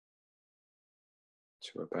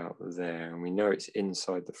to about there, and we know it's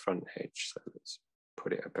inside the front edge, so let's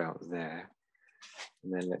put it about there,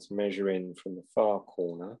 and then let's measure in from the far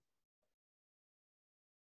corner,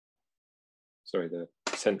 sorry, the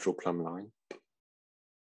central plumb line.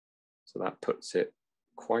 So that puts it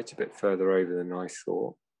quite a bit further over than I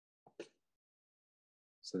thought.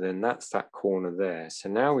 So then that's that corner there. So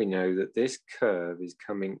now we know that this curve is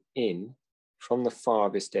coming in from the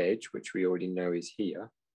farthest edge, which we already know is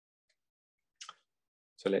here.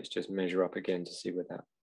 So let's just measure up again to see where that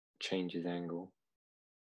changes angle.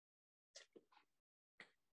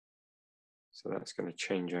 So that's going to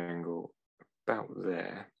change angle about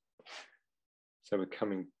there. So we're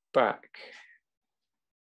coming back.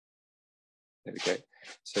 There we go.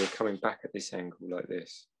 So we're coming back at this angle like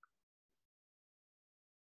this.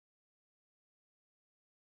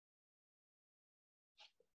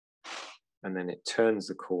 And then it turns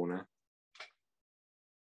the corner,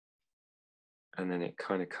 and then it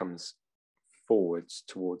kind of comes forwards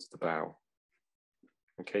towards the bow.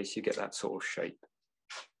 Okay, so you get that sort of shape.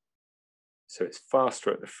 So it's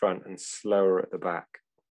faster at the front and slower at the back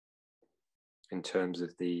in terms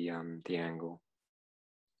of the angle.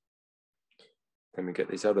 Then we get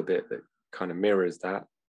this other bit that kind of mirrors that,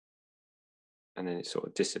 and then it sort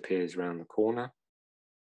of disappears around the corner.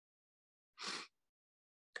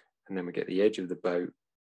 And then we get the edge of the boat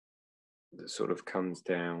that sort of comes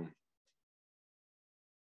down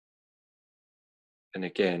and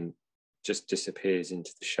again just disappears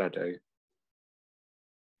into the shadow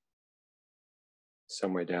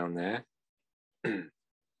somewhere down there.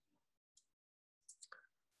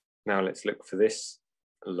 Now let's look for this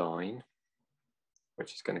line,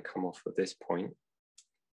 which is going to come off of this point.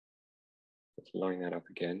 Let's line that up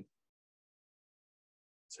again.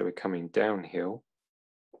 So we're coming downhill.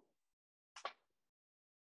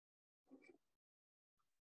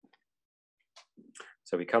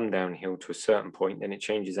 So we come downhill to a certain point, then it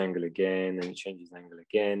changes angle again, then it changes angle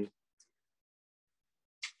again.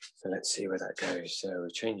 So let's see where that goes. So we're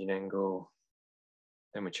changing angle,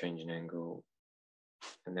 then we're changing angle,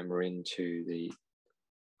 and then we're into the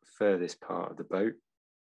furthest part of the boat.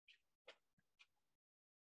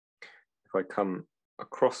 If I come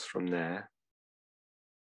across from there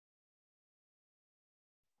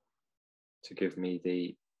to give me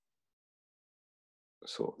the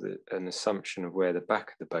sort of an assumption of where the back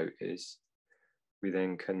of the boat is, we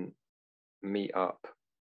then can meet up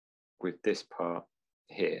with this part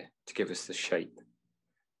here to give us the shape.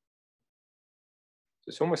 So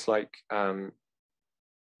it's almost like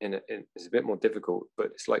it's a bit more difficult, but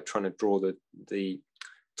it's like trying to draw the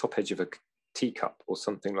top edge of a teacup or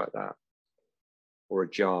something like that, or a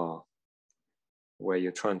jar, where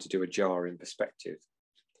you're trying to do a jar in perspective.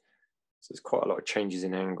 So there's quite a lot of changes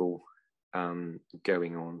in angle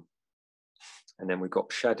going on. And then we've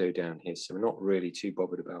got shadow down here, so we're not really too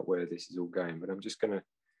bothered about where this is all going, but I'm just going to,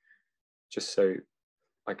 just so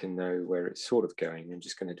I can know where it's sort of going, I'm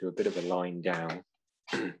just going to do a bit of a line down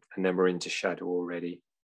and then we're into shadow already.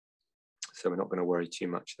 So we're not going to worry too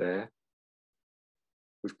much there.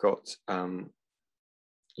 We've got a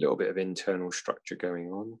little bit of internal structure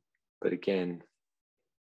going on, but again,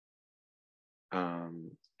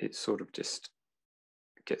 it sort of just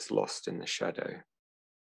gets lost in the shadow.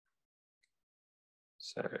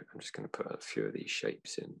 So I'm just going to put a few of these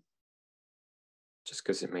shapes in, just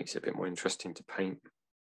because it makes it a bit more interesting to paint.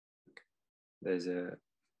 There's a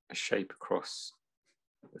shape across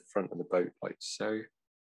the front of the boat like so,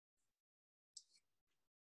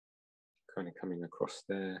 kind of coming across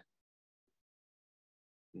there,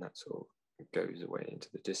 and that sort of goes away into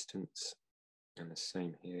the distance, and the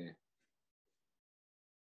same here.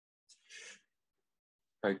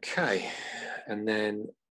 Okay, and then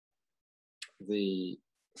the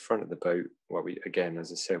front of the boat, well, again,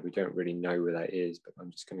 as I said, we don't really know where that is, but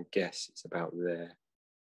I'm just going to guess it's about there.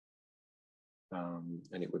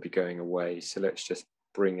 And it would be going away. So let's just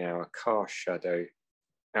bring our cast shadow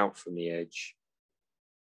out from the edge,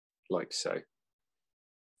 like so,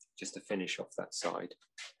 just to finish off that side.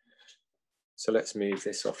 So let's move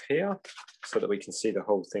this off here so that we can see the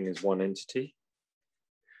whole thing as one entity.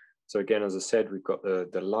 So again, as I said, we've got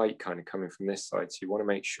the light kind of coming from this side. So you want to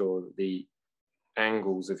make sure that the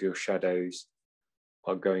angles of your shadows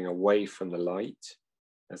are going away from the light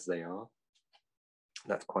as they are.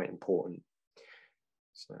 That's quite important.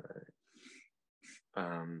 So,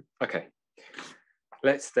 okay,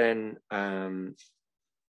 let's then pop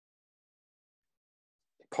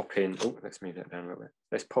in, oh, let's move that down a little bit.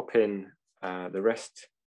 Let's pop in the rest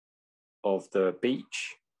of the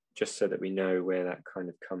beach, just so that we know where that kind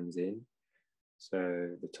of comes in.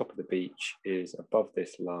 So the top of the beach is above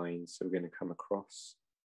this line, so we're going to come across.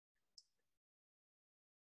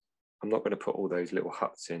 I'm not going to put all those little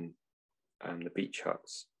huts in, the beach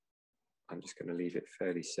huts. I'm just going to leave it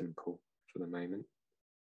fairly simple for the moment.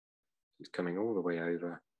 It's coming all the way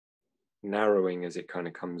over, narrowing as it kind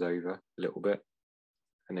of comes over a little bit,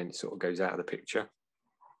 and then it sort of goes out of the picture.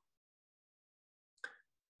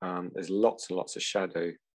 There's lots and lots of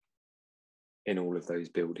shadow in all of those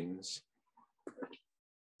buildings.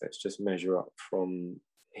 Let's just measure up from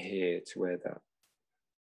here to where that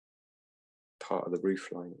part of the roof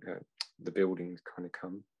line, the buildings kind of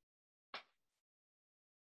come.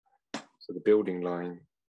 So the building line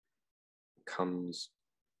comes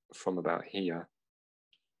from about here.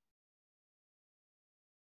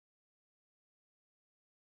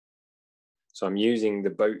 So I'm using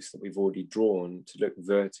the boats that we've already drawn to look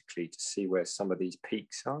vertically to see where some of these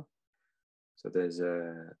peaks are. So there's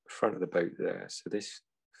a front of the boat there. So this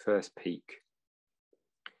first peak,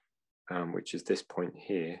 which is this point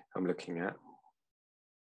here, I'm looking at,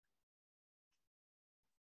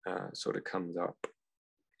 sort of comes up.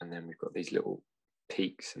 And then we've got these little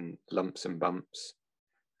peaks and lumps and bumps.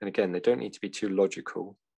 And again, they don't need to be too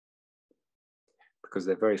logical because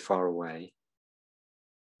they're very far away.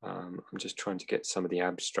 I'm just trying to get some of the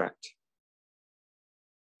abstract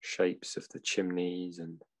shapes of the chimneys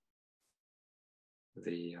and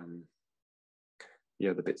the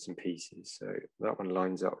other bits and pieces. So that one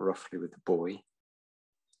lines up roughly with the buoy.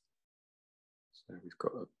 So we've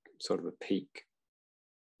got a sort of a peak,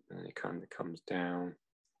 and it kind of comes down.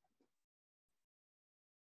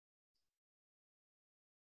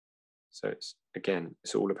 So it's, again,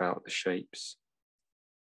 it's all about the shapes.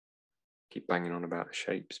 Keep banging on about the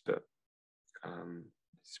shapes, but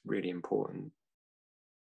it's really important.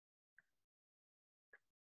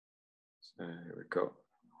 So we've got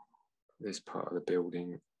this part of the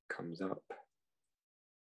building comes up,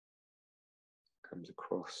 comes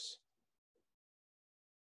across.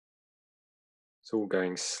 It's all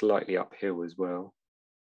going slightly uphill as well.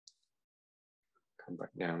 Come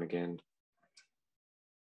back down again.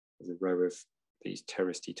 There's a row of these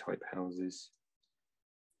terracey type houses.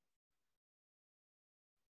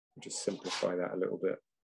 I'll just simplify that a little bit.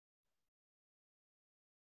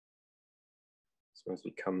 So as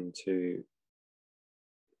we come to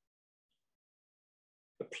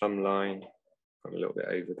the plumb line, I'm a little bit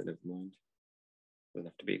over, but never mind. Doesn't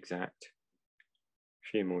have to be exact. A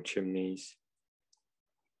few more chimneys.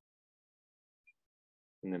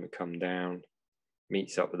 And then we come down,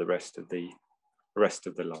 meets up with the rest of the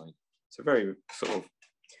line. So very sort of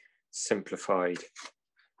simplified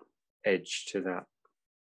edge to that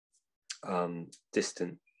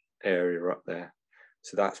distant area up there.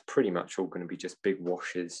 So that's pretty much all going to be just big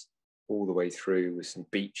washes all the way through with some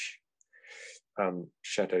beach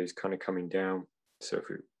shadows kind of coming down. So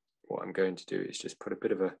what I'm going to do is just put a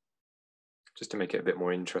bit of just to make it a bit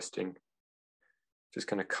more interesting, just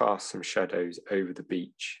going to cast some shadows over the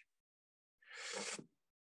beach.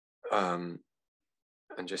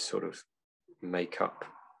 And just sort of make up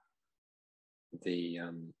the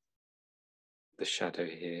shadow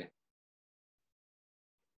here,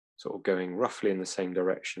 sort of going roughly in the same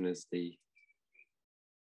direction as the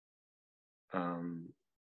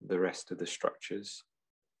rest of the structures,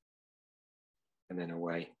 and then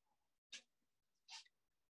away.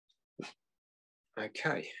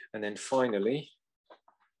 Okay, and then finally,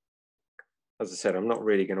 as I said, I'm not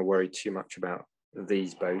really going to worry too much about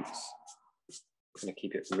these boats. I'm going to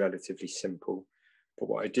keep it relatively simple. But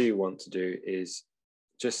what I do want to do is,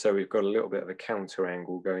 just so we've got a little bit of a counter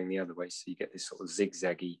angle going the other way, so you get this sort of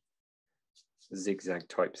zigzag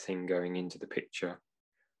type thing going into the picture.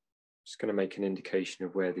 Just going to make an indication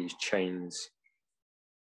of where these chains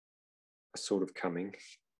are sort of coming,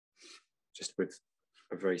 just with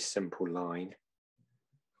a very simple line,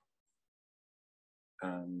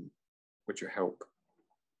 which will help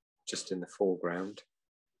just in the foreground.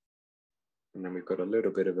 And then we've got a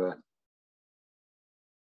little bit of a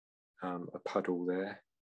puddle there,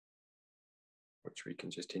 which we can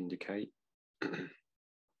just indicate.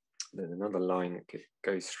 There's another line that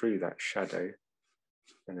goes through that shadow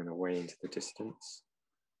and then away into the distance.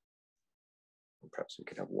 And perhaps we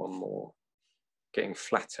could have one more, getting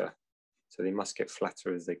flatter. So they must get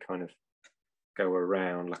flatter as they kind of go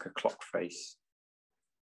around like a clock face,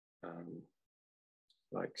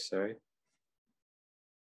 like so. A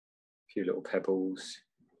few little pebbles.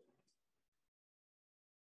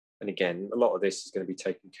 And again, a lot of this is going to be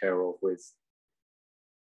taken care of with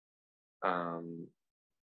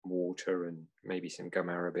water and maybe some gum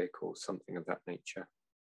arabic or something of that nature,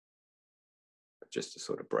 but just to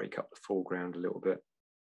sort of break up the foreground a little bit.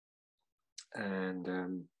 And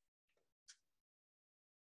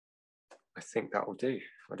I think that will do.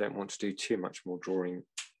 I don't want to do too much more drawing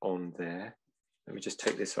on there. Let me just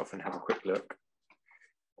take this off and have a quick look.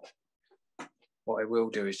 What I will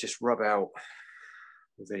do is just rub out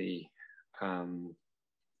the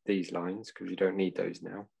these lines, because you don't need those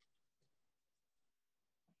now.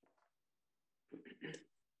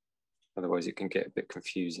 Otherwise it can get a bit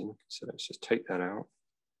confusing. So let's just take that out.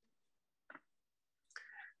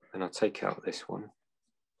 And I'll take out this one,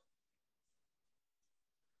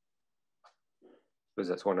 because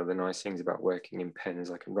that's one of the nice things about working in pen,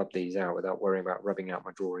 is I can rub these out without worrying about rubbing out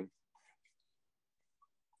my drawing.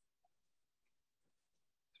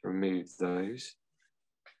 Remove those.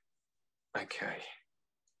 Okay.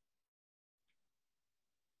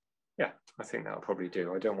 Yeah, I think that'll probably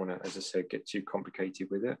do. I don't want to, as I said, get too complicated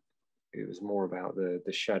with it. It was more about the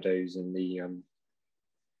shadows and the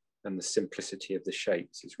simplicity of the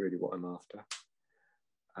shapes is really what I'm after.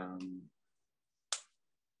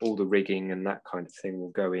 All the rigging and that kind of thing will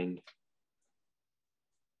go in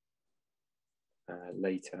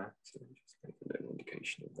later. So just make a little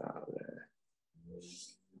indication of that there.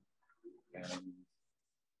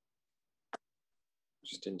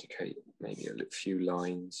 Just indicate maybe a few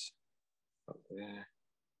lines up there.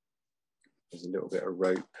 There's a little bit of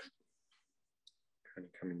rope kind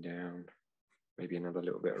of coming down. Maybe another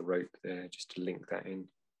little bit of rope there just to link that in.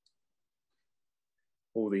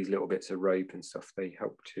 All these little bits of rope and stuff, they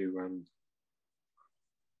help to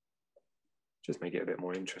just make it a bit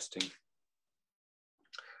more interesting.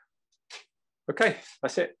 Okay,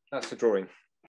 that's it. That's the drawing.